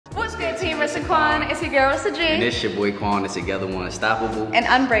Team Mr. Quan. It's your girl, Mr. G. And it's your boy Quan. It's together one unstoppable and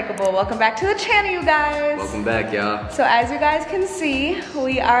unbreakable. Welcome back to the channel, you guys. Welcome back, y'all. So as you guys can see,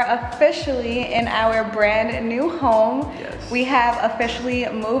 we are officially in our brand new home. Yes. We have officially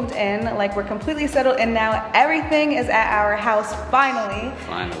moved in. Like, we're completely settled in now. Everything is at our house finally.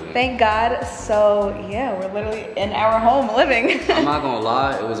 Finally. Thank God. So yeah, we're literally in our home living. I'm not gonna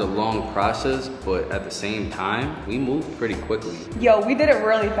lie, it was a long process, but at the same time, we moved pretty quickly. Yo, we did it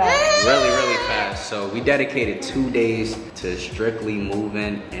really fast. Really fast. So we dedicated 2 days to strictly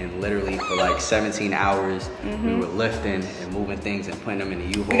moving, and literally for like 17 hours, we were lifting and moving things and putting them in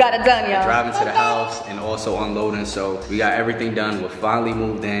the U-Haul. We got it done, y'all. Driving to the house and also unloading. So we got everything done. We're finally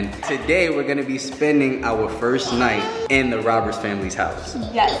moved in. Today, we're gonna be spending our first night in the Roberts family's house.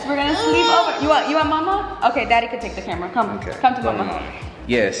 Yes, we're gonna sleep over. You want mama? Okay, daddy can take the camera. Come to mama.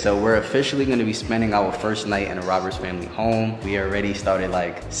 Yeah, so we're officially gonna be spending our first night in the Roberts family home. We already started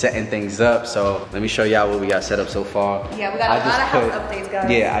like setting things up. So let me show y'all what we got set up so far. Yeah, we got a lot of house updates, guys.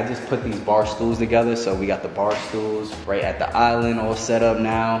 Yeah, I just put these bar stools together. So we got the bar stools right at the island all set up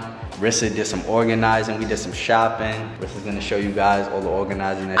now. Rissa did some organizing, we did some shopping. Rissa's gonna show you guys all the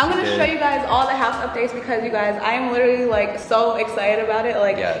organizing that she did. I'm gonna show you guys all the house updates because you guys, I am literally like so excited about it.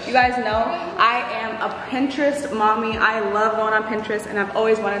 Like, yes. You guys know, I am a Pinterest mommy. I love going on Pinterest and I've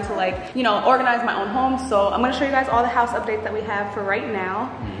always wanted to, like, you know, organize my own home. So I'm gonna show you guys all the house updates that we have for right now.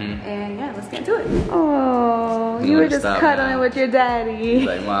 And yeah, let's get into it. Oh, you were just cuddling with your daddy. He's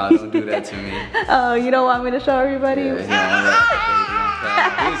like, Mom, don't do that to me. Oh, you don't want me to show everybody?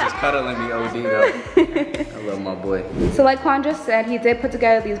 Yeah, he's just cuddling me OD though. I love my boy. So like Quan just said, he did put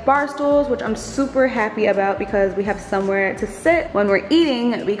together these bar stools, which I'm super happy about because we have somewhere to sit when we're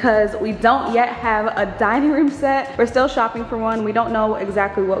eating, because we don't yet have a dining room set. We're still shopping for one. We don't know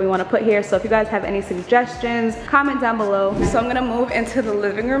exactly what we want to put here. So if you guys have any suggestions, comment down below. So I'm gonna move into the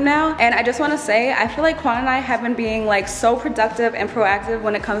living room now. And I just want to say, I feel like Quan and I have been being like so productive and proactive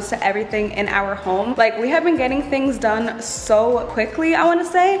when it comes to everything in our home. Like, we have been getting things done so quickly, I want to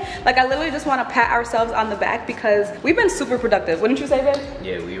say. Like, I literally just want to pat ourselves on the back because we've been super productive. Wouldn't you say, babe?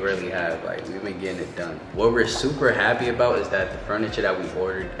 Yeah, we really have. Like, we've been getting it done. What we're super happy about is that the furniture that we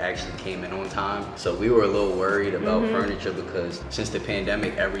ordered actually came in on time. So we were a little worried about furniture because since the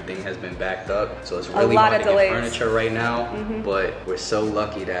pandemic, everything has been backed up. So it's really hard to get furniture right now. But we're so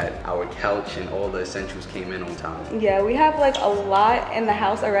lucky that our couch and all the essentials came in on time. Yeah, we have like a lot in the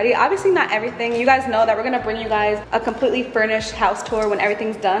house already. Obviously not everything. You guys know that we're gonna bring you guys a completely furnished house tour when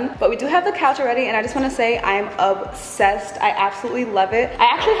everything's done. But we do have the couch already, and I just want to say I'm obsessed. I absolutely love it. I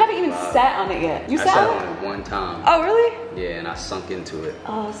actually haven't even sat on it yet. You sat on it one time. Oh, really? Yeah, and I sunk into it.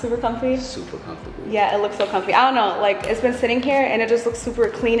 Oh, super comfy? Super comfortable. Yeah, it looks so comfy. I don't know, like, it's been sitting here and it just looks super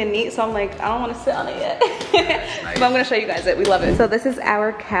clean and neat, so I'm like, I don't want to sit on it yet. Nice. But I'm gonna show you guys it. We love it. So this is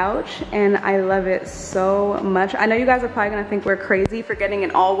our couch and I love it so much. I know you guys are probably gonna think we're crazy for getting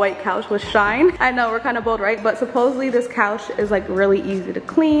an all white couch with shine. I know, we're kind of bold, right? But supposedly this couch is like really easy to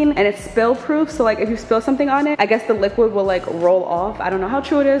clean and it's spill proof. So like if you spill something on it, I guess the liquid will like roll off. I don't know how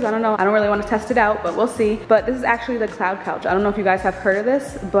true it is. I don't know. I don't really want to test it out, but we'll see. But this is actually the Cloud couch. I don't know if you guys have heard of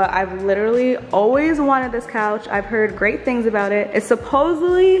this, but I've literally always wanted this couch. I've heard great things about it. It's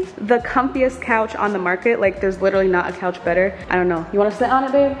supposedly the comfiest couch on the market. Like, there's literally not a couch better. I don't know. You want to sit on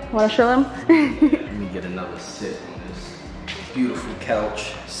it, babe? Want to show them? Let me get another sit on this beautiful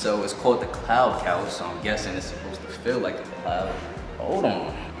couch. So it's called the Cloud couch, so I'm guessing it's supposed to feel like a cloud. Hold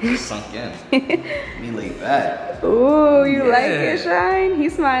on. Just sunk in. Let me lay back. Ooh, you like it, Shine?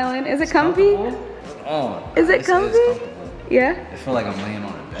 He's smiling. Is it comfy? Is it comfy? Yeah? I feel like I'm laying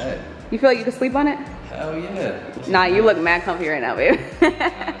on a bed. You feel like you can sleep on it? Hell yeah. Nah, you look mad comfy right now, babe. Nah,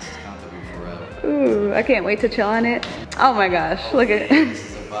 this is comfortable for real. Ooh, I can't wait to chill on it. Oh my gosh, look at it.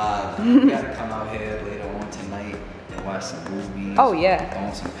 This is a vibe. We gotta come out here later on tonight and watch some movies. Oh yeah. Go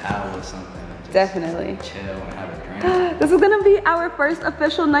on some power or something. Definitely. Chill and have a drink. This is gonna be our first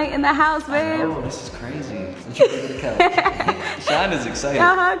official night in the house, babe. Oh, this is crazy. What you think of the couch? Shine is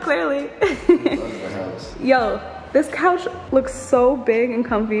excited. Clearly. He loves the house. Yo, this couch looks so big and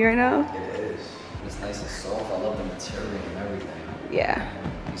comfy right now. It is. It's nice and soft. I love the material and everything. Yeah.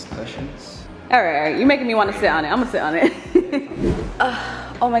 These cushions. All right. You're making me want to sit on it. I'm gonna sit on it.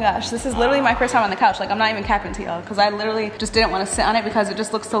 Oh my gosh, this is literally my first time on the couch. Like, I'm not even capping to y'all because I literally just didn't want to sit on it because it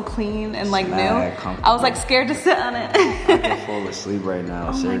just looks so clean and like new. I was like scared to sit on it. I can fall asleep right now,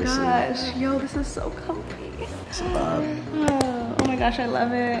 oh seriously. Oh my gosh, yo, this is so comfy. It's a vibe. Oh my gosh, I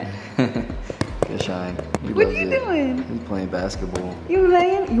love it. Good Shine. What are you doing? He's playing basketball. You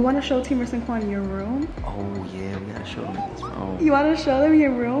playing? You want to show Team Mr. Quan your room? Oh yeah, we gotta show them his room. You want to show them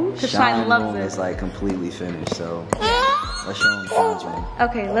your room? Because Shine loves it. It's like completely finished, so. Let's show him Sean's room.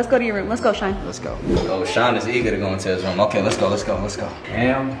 Okay, let's go to your room. Let's go, Shine. Let's go. Oh, Sean is eager to go into his room. Okay, let's go, let's go, let's go.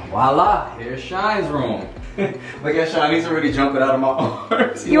 And voila, here's Shine's room. Look at Sean, he's already jumping out of my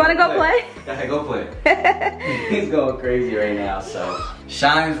arms. You wanna go play? Yeah, go play. He's going crazy right now. So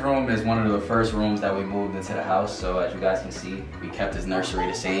Shine's room is one of the first rooms that we moved into the house. So as you guys can see, we kept his nursery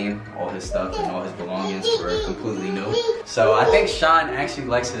the same. All his stuff and all his belongings were completely new. So I think Sean actually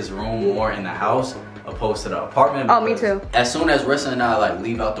likes his room more in the house opposed to the apartment. Oh, me too. As soon as Rissa and I like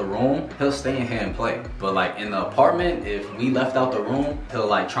leave out the room, he'll stay in here and play. But like in the apartment, if we left out the room, he'll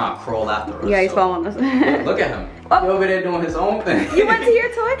like try and crawl after us. Yeah, he's following us. Look at him. He's over there doing his own thing. You went to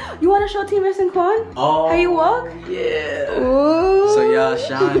your toy? You want to show Team Miss and Quan? Oh, how you walk? Yeah. Ooh. So y'all,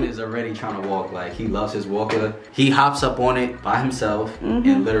 Sean is already trying to walk. Like he loves his walker. He hops up on it by himself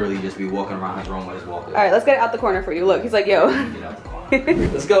and literally just be walking around his room with his walker. All right, let's get it out the corner for you. Look, he's like, yo. Get out the corner.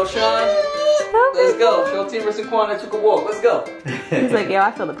 Let's go, Sean. Let's go. Show Team Miss and Quan that you can walk. Let's go. He's like, yo,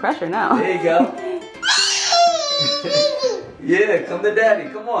 I feel the pressure now. There you go. Yeah, come to daddy.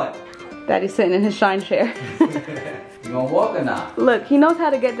 Come on. Daddy's sitting in his Shine chair. You gonna walk or not? Look, he knows how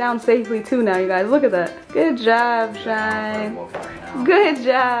to get down safely too now, you guys. Look at that. Good job, Shine. Good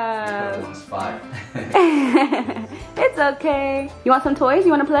job. It's okay. You want some toys?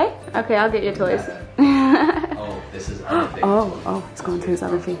 You want to play? Okay, I'll get your toys. Oh, this is other thing. Oh, it's going to his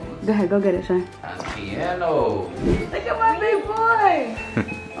other feet. Go ahead, go get it, Shine. Piano. Look at my big boy.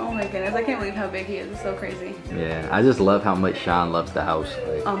 Oh my goodness, I can't believe how big he is. It's so crazy. Yeah, I just love how much Sean loves the house.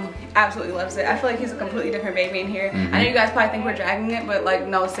 Like, absolutely loves it. I feel like he's a completely different baby in here. I know you guys probably think we're dragging it, but like,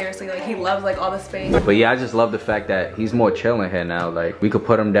 no, seriously, like he loves like all the space. But yeah, I just love the fact that he's more chilling here now. Like we could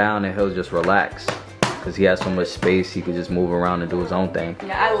put him down and he'll just relax. Cause he has so much space, he could just move around and do his own thing.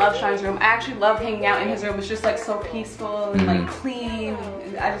 Yeah, I love Shine's room. I actually love hanging out in his room. It's just like so peaceful and like clean.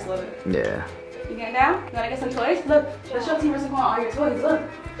 I just love it. Yeah. You getting down? You wanna get some toys? Look, let's show Team Miss and Quan all your toys. Look.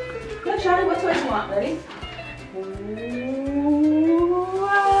 Look, Shine, what toys you want? Ready?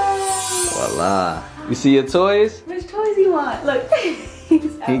 Voila. You see your toys? Which toys you want? Look.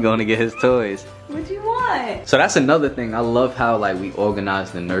 He gonna get his toys. What do you want? So that's another thing. I love how like we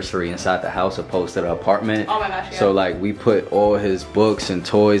organize the nursery inside the house opposed to the apartment. Oh my gosh, yeah. So like we put all his books and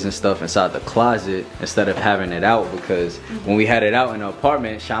toys and stuff inside the closet instead of having it out, because when we had it out in the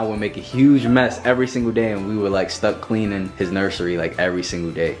apartment, Sean would make a huge mess every single day and we were like stuck cleaning his nursery like every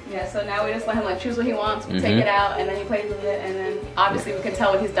single day. Yeah, so now we just let him like choose what he wants, we take it out, and then he plays with it, and then obviously we can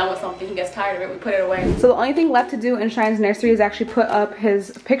tell when he's done with something, he gets tired of it, we put it away. So the only thing left to do in Shine's nursery is actually put up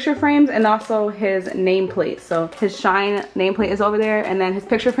his picture frames and also his nameplate. So his Shine nameplate is over there, and then his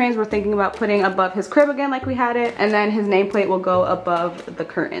picture frames we're thinking about putting above his crib again like we had it, and then his nameplate will go above the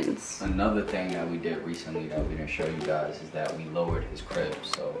curtains. Another thing that we did recently that we didn't show you guys is that we lowered his crib.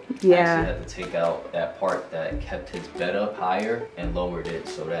 So yeah, I actually had to take out that part that kept his bed up higher and lowered it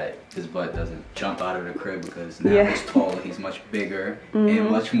so that his butt doesn't jump out of the crib, because now he's taller, he's much bigger and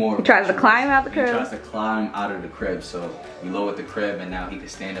much more. He tries to climb out the crib. He tries to climb out of the crib, so we lowered the crib and now he can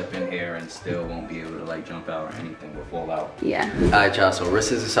stand up in here and still won't be able to like jump out or anything will fall out. Yeah. Alright y'all, so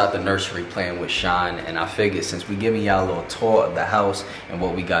Rissa's inside the nursery playing with Shine, and I figured since we giving y'all a little tour of the house and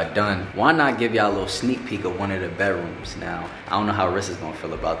what we got done, why not give y'all a little sneak peek of one of the bedrooms. Now, I don't know how Rissa's gonna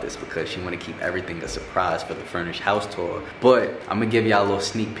feel about this because she wanna keep everything a surprise for the furnished house tour, but I'm gonna give y'all a little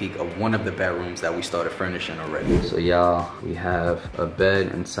sneak peek of one of the bedrooms that we started furnishing already. So y'all, we have a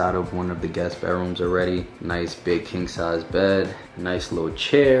bed inside of one of the guest bedrooms already. Nice big king size bed, nice little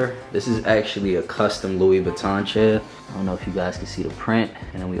chair. This is actually a custom Louis Vuitton chair. I don't know if you guys can see the print.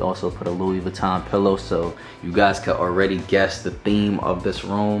 And then we also put a Louis Vuitton pillow, so you guys could already guess the theme of this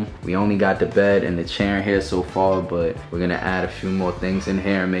room. We only got the bed and the chair in here so far, but we're gonna add a few more things in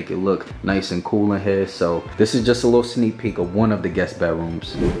here and make it look nice and cool in here. So this is just a little sneak peek of one of the guest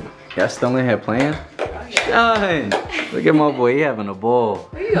bedrooms. Y'all still in here playing? Shine! Look at my boy, he having a ball.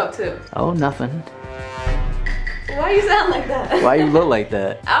 What are you up to? Oh, nothing. Why you sound like that? Why you look like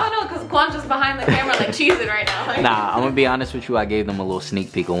that? I don't know, because Quan's just behind the camera like cheesing right now. Like, nah, I'm gonna be honest with you, I gave them a little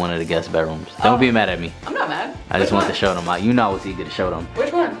sneak peek of one of the guest bedrooms. Don't be mad at me. I'm not mad. I just want to show them out. You know I was eager to show them.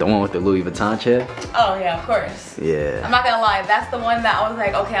 Which one? The one with the Louis Vuitton chair. Oh yeah, of course. Yeah. I'm not gonna lie, that's the one that I was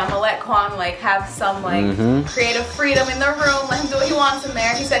like, okay, I'm gonna let Quan like have some like creative freedom in the room, let him do what he wants in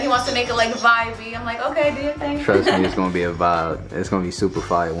there. He said he wants to make it like vibey. I'm like, okay, do your thing. Trust me, it's gonna be a vibe. It's gonna be super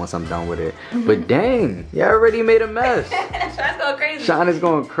fire once I'm done with it. But dang, you already made a mess. Sean's going crazy. Sean is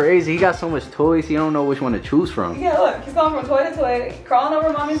going crazy. He got so much toys, he don't know which one to choose from. Yeah, look, he's going from toy to toy, crawling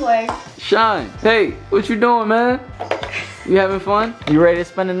over mommy's leg. Sean, hey, what you doing, man? You having fun? You ready to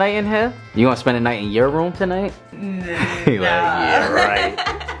spend the night in here? You gonna spend the night in your room tonight? Nah. Like, yeah,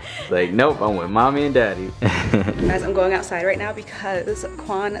 right. Like, nope, I'm with mommy and daddy. Guys, I'm going outside right now because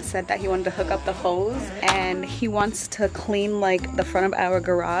Quan said that he wanted to hook up the hose and he wants to clean like the front of our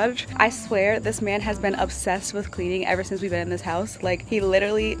garage. I swear this man has been obsessed with cleaning ever since we've been in this house. Like, he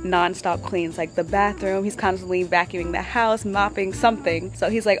literally non-stop cleans like the bathroom. He's constantly vacuuming the house, mopping something. So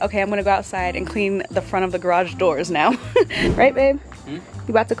he's like, okay, I'm gonna go outside and clean the front of the garage doors now. Right, babe? You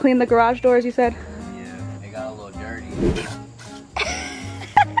about to clean the garage doors, you said? Yeah, they got a little dirty.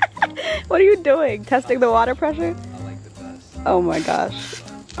 What are you doing? Testing the water pressure? I like the best. Oh my gosh.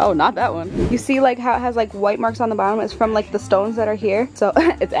 Oh, not that one. You see like how it has like white marks on the bottom? It's from like the stones that are here. So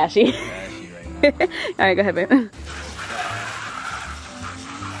it's ashy. It's ashy right now. All right, go ahead, babe.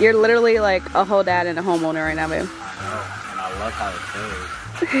 You're literally like a whole dad and a homeowner right now, babe. I know, and I love how it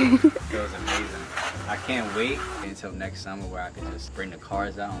feels. It feels amazing. I can't wait until next summer where I can just bring the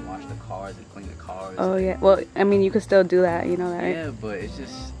cars out and wash the cars and clean the cars. Oh yeah, well, I mean, you could still do that, you know that, right? Yeah, but it's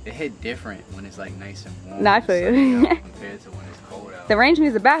just, it hit different when it's like nice and warm. No, I feel you. Compared to when it's cold out. The range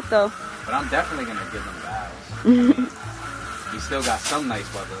needs a bath though. But I'm definitely gonna give them baths. I mean, we still got some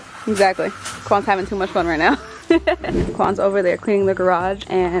nice weather. Exactly. Quan's having too much fun right now. Quan's over there cleaning the garage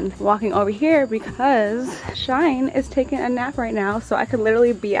and walking over here because Shine is taking a nap right now, so I could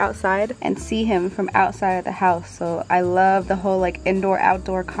literally be outside and see him from outside of the house. So I love the whole like indoor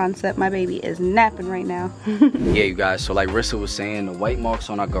outdoor concept. My baby is napping right now. Yeah, you guys, so like Rissa was saying, the white marks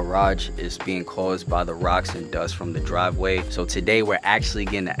on our garage is being caused by the rocks and dust from the driveway. So today we're actually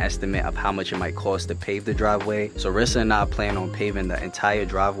getting an estimate of how much it might cost to pave the driveway. So Rissa and I plan on paving the entire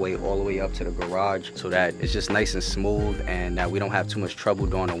driveway all the way up to the garage so that it's just nice and smooth and that we don't have too much trouble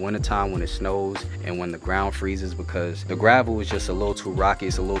during the winter time when it snows and when the ground freezes, because the gravel is just a little too rocky,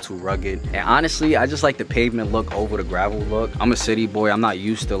 it's a little too rugged. And honestly, I just like the pavement look over the gravel look. I'm a city boy, I'm not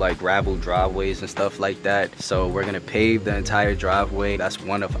used to like gravel driveways and stuff like that. So we're gonna pave the entire driveway. That's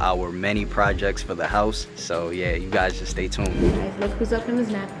one of our many projects for the house. So yeah, you guys just stay tuned. Guys, look who's up in his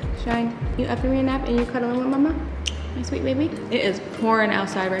nap. Shine, you up in your nap and you cuddling with mama? My sweet baby. It is pouring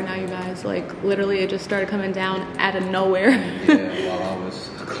outside right now, you guys. Like literally it just started coming down out of nowhere. Yeah, while I was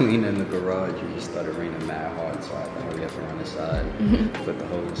cleaning the garage, it just started raining mad hard, so I had to hurry up and run inside, put the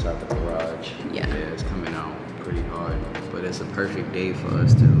hose inside the garage. Yeah, it's coming out pretty hard, but it's a perfect day for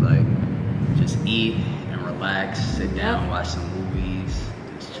us to like just eat and relax, sit down, watch some movies,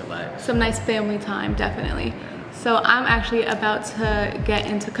 just chillax. Some nice family time, definitely. So I'm actually about to get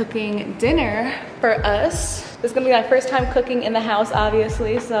into cooking dinner for us. This is gonna be my first time cooking in the house,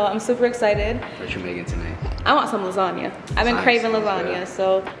 obviously, so I'm super excited. What you making tonight? I want some lasagna. I've been craving lasagna,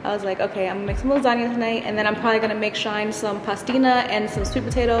 so I was like, okay, I'm gonna make some lasagna tonight, and then I'm probably gonna make Shine some pastina and some sweet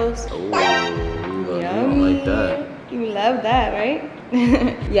potatoes. Oh, you like that. You love that, right?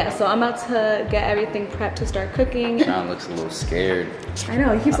 Yeah, so I'm about to get everything prepped to start cooking. John looks a little scared. I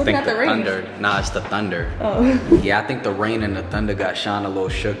know, he keeps looking at the rain. Nah, it's the thunder. Oh. Yeah, I think the rain and the thunder got Sean a little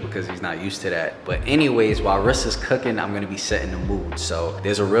shook because he's not used to that. But anyways, while Rissa's cooking, I'm gonna be setting the mood. So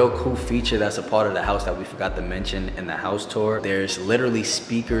there's a real cool feature that's a part of the house that we forgot to mention in the house tour. There's literally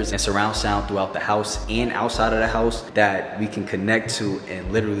speakers and surround sound throughout the house and outside of the house that we can connect to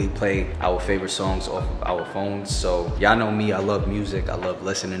and literally play our favorite songs off of our phones. So y'all know me, I love music. I love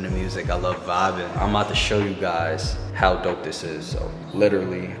listening to music. I love vibing. I'm about to show you guys how dope this is. So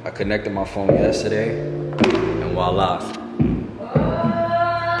literally, I connected my phone yesterday and voila.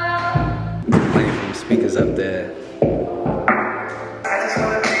 Playing from the speakers up there. I just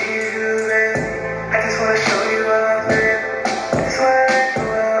wanna be you, man. I just wanna show you all of it. I just wanna let the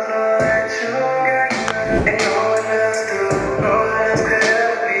world know that you got me. And no one else do. No one else could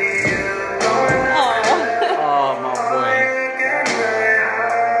ever be you. No one else could ever be you. Oh, my boy.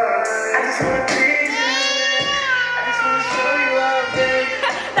 I just wanna be you. I just wanna show you all of it.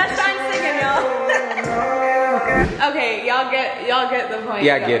 That's Shine singing, y'all. Okay, y'all get the point.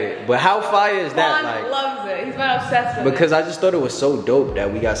 Yeah, I get it. But how fire is that? Quan loves it. He's been obsessed with it. Because I just thought it was so dope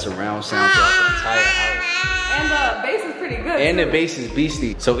that we got surround sound throughout the entire house. And the bass is pretty good. And too. the bass is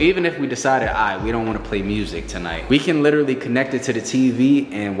beastie. So even if we decided, alright, we don't want to play music tonight, we can literally connect it to the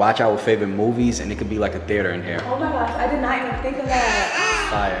TV and watch our favorite movies, and it could be like a theater in here. Oh my gosh, I did not even think of that.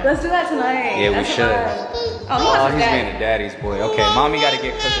 Fire. Let's do that tonight. Yeah, that's we should. Oh, he's being a daddy's boy. Okay, mommy got to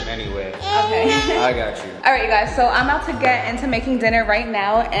get cooking anyway. Okay. I got you. All right, you guys, so I'm about to get into making dinner right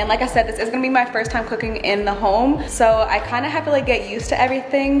now. And like I said, this is gonna be my first time cooking in the home. So I kind of have to like get used to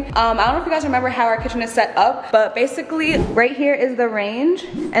everything. I don't know if you guys remember how our kitchen is set up, but basically right here is the range.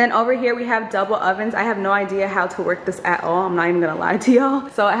 And then over here we have double ovens. I have no idea how to work this at all. I'm not even gonna lie to y'all.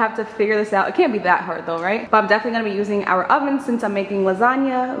 So I have to figure this out. It can't be that hard though, right? But I'm definitely gonna be using our oven since I'm making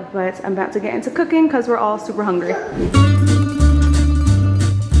lasagna, but I'm about to get into cooking because we're all super hungry.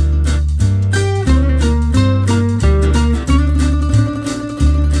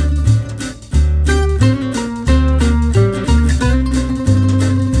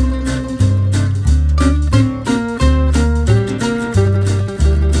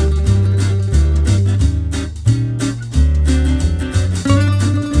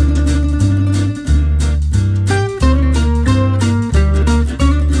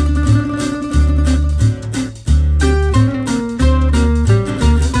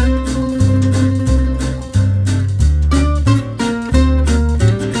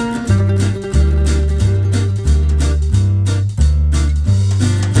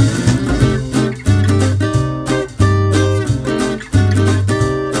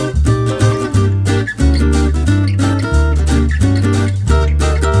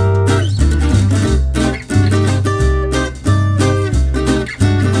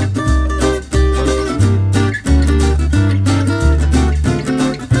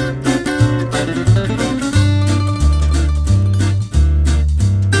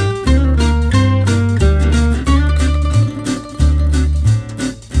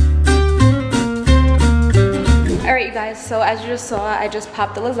 as you just saw, I just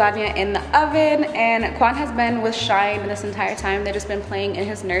popped the lasagna in the oven, and Quan has been with Shine this entire time. They've just been playing in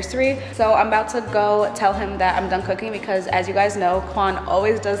his nursery. So I'm about to go tell him that I'm done cooking, because as you guys know, Quan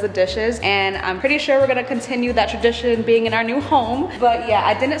always does the dishes, and I'm pretty sure we're gonna continue that tradition being in our new home. But yeah,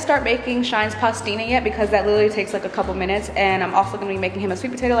 I didn't start making Shine's pastina yet because that literally takes like a couple minutes, and I'm also gonna be making him a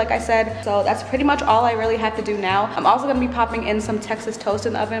sweet potato like I said. So that's pretty much all I really have to do now. I'm also gonna be popping in some Texas toast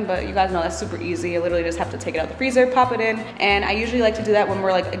in the oven, but you guys know that's super easy. I literally just have to take it out the freezer, pop it in, and I usually like to do that when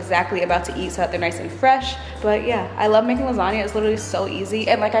we're like exactly about to eat so that they're nice and fresh. But yeah, I love making lasagna. It's literally so easy,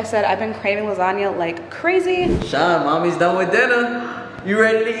 and like I said, I've been craving lasagna like crazy. Shine, mommy's done with dinner. You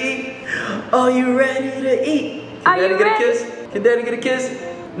ready to eat? Are you ready to eat? Can daddy get a kiss? Can daddy get a kiss?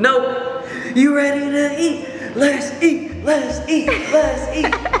 No. You ready to eat? Let's eat, let's eat, let's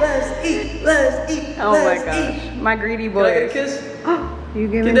eat, let's eat, let's eat. Oh my gosh, my greedy boy. Can I get a kiss? You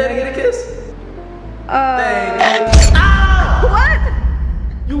give me. Can daddy get a kiss? Thank you. Ah! What?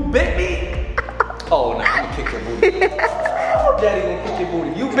 You bit me? Oh, nah, I'm gonna kick your booty. Daddy gonna kick your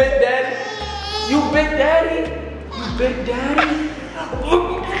booty. You bit daddy? You bit daddy? You bit daddy?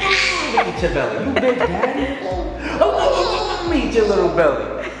 Let me eat your belly. You bit daddy? Let me eat your little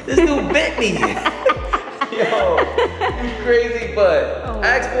belly. This dude bit me. Yo, you crazy butt. Oh.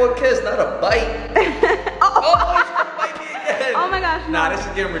 Ask for a kiss, not a bite. Oh, he's gonna bite me again. Oh my gosh, no. Nah, this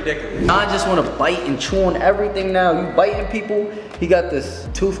is getting ridiculous. I just want to bite and chew on everything now. You biting people. He got this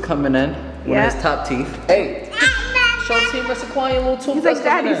tooth coming in. One of his top teeth. Hey. Show Team Rasaquan your little tooth. He's like,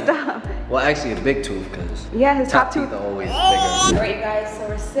 Daddy, stop. Well, actually, a big tooth, because yeah, his top teeth are always bigger. All right, you guys, so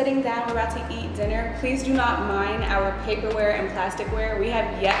we're sitting down. We're about to eat dinner. Please do not mind our paperware and plasticware. We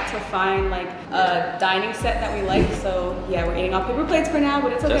have yet to find like a dining set that we like. So yeah, we're eating off paper plates for now,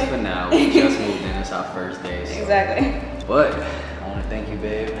 but it's okay. Just for now. We just moved in. It's our first day. So. Exactly. But I want to thank you,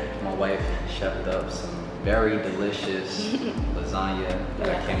 babe. My wife chefed up some very delicious lasagna that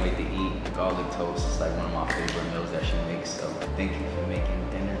I can't wait to eat. Garlic toast is like one of my favorite meals that she makes. So thank you for making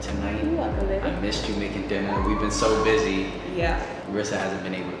dinner tonight. You're welcome, baby. I missed you making dinner. We've been so busy. Yeah. Marissa hasn't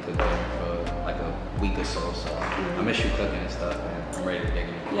been able to cook dinner for like a week or so. So I miss you cooking and stuff, and I'm ready to dig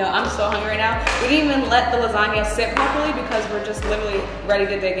in. Yo, I'm so hungry right now. We didn't even let the lasagna sit properly because we're just literally ready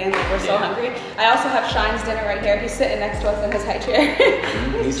to dig in. Like, we're so hungry. I also have Shine's dinner right here. He's sitting next to us in his high chair.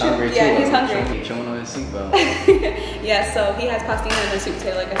 He's hungry too. Yeah, he's hungry. He's chewing on his seatbelt. Yeah, so he has pastina and a sweet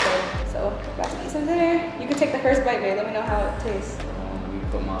potato, like I said. So, about to eat some dinner. You can take the first bite, babe. Let me know how it tastes. We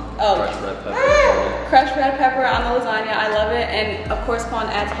put my crushed red pepper on it. Crushed red pepper on the lasagna. I love it. And of course, Quan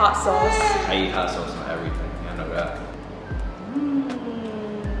adds hot sauce. I eat hot sauce on everything. I know that.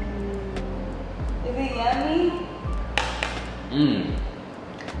 Is it yummy? Mmm.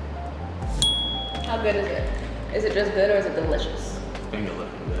 How good is it? Is it just good or is it delicious? Finger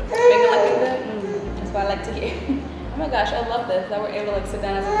licking good. Finger licking good? That's what I like to hear. Oh my gosh, I love this. That we're able to like sit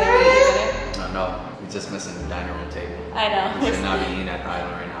down as a family and eat dinner. I know. We're just missing the dining room table. I know. We should not be eating at the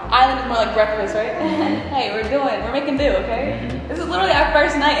island right now. Island is more like breakfast, right? Hey, we're making do, okay? This is literally our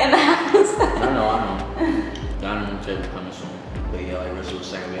first night in the house. I know. Dining room table coming soon. But yeah, like Rissa was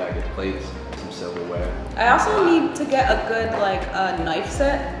saying, we gotta get plates, some silverware. I also need to get a good like knife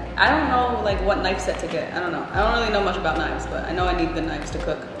set. I don't know like what knife set to get. I don't know. I don't really know much about knives, but I know I need good knives to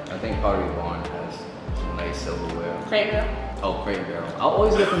cook. I think Pottery Barn has some nice silverware. Crate barrel? Oh, Crate Barrel. I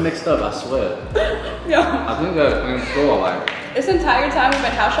always get them mixed up, I swear. Yeah. I think they're the same store, like. This entire time we've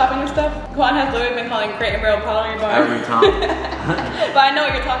been house shopping and stuff, Quan has literally been calling Crate and Barrel Pottery Barn. Every time. But I know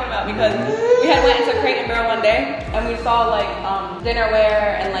what you're talking about because we had went into Crate and Barrel one day and we saw like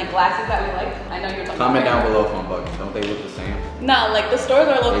dinnerware and like glasses that we liked. I know you're talking Comment about. down below if I'm bugging. Don't they look the same? No, like the stores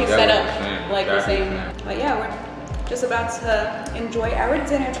are low-key set up like the Exactly same. But yeah, we're just about to enjoy our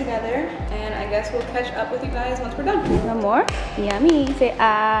dinner together, and I guess we'll catch up with you guys once we're done. One more? Yummy. Say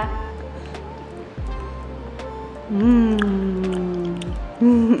ah. Mmm. I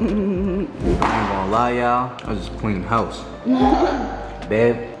ain't gonna lie, y'all. I was just cleaning the house.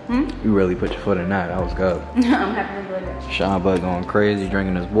 Babe, you really put your foot in that. That was good. I'm happy to enjoy it. Sean Bud going crazy,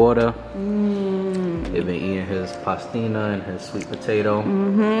 drinking his water. They've been eating his pastina and his sweet potato.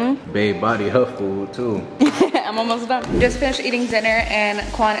 Babe body her food too. I'm almost done. Just finished eating dinner and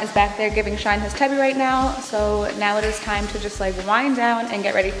Quan is back there giving Shine his tubby right now. So now it is time to just like wind down and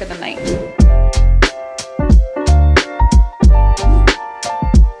get ready for the night.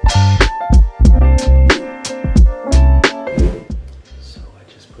 So I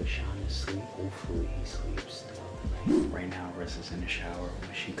just put Sean to sleep. Hopefully he sleeps throughout the night. Right now Rissa's in the shower.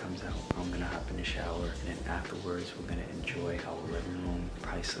 When she comes out, I'm gonna hop in the shower, and then afterwards we're gonna enjoy our living room.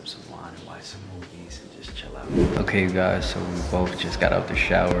 Probably sit sip some wine and watch some movies and just chill out. Okay, you guys, so we both just got out the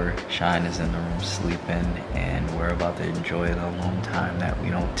shower. Shine is in the room sleeping, and we're about to enjoy the alone time that we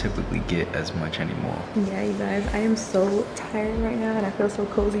don't typically get as much anymore. Yeah, you guys, I am so tired right now, and I feel so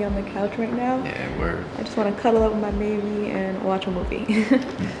cozy on the couch right now. Yeah, I just want to cuddle up with my baby and watch a movie.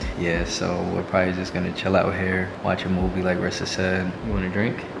 Yeah, so we're probably just gonna chill out here, watch a movie like Rissa said. You want a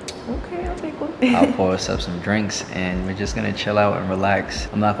drink? Okay, I'll take one. I'll pour us up some drinks and we're just gonna chill out and relax.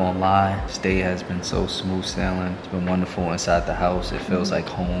 I'm not gonna lie, this day has been so smooth sailing. It's been wonderful inside the house. It feels like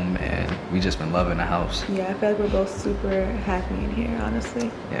home, and we just been loving the house. Yeah, I feel like we're both super happy in here,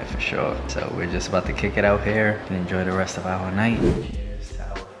 honestly. Yeah, for sure. So we're just about to kick it out here and enjoy the rest of our night. Cheers to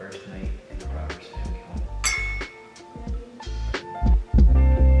our first night in the Roberts family home.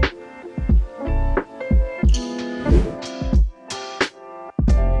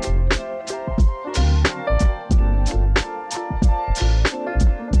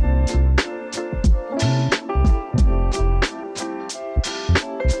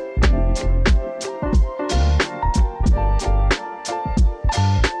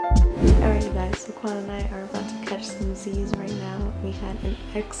 Right now, we had an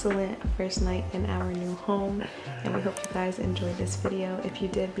excellent first night in our new home, and we hope you guys enjoyed this video. If you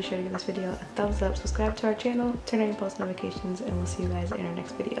did, be sure to give this video a thumbs up, subscribe to our channel, turn on your post notifications, and we'll see you guys in our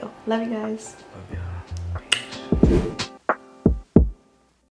next video. Love you guys. Love y'all.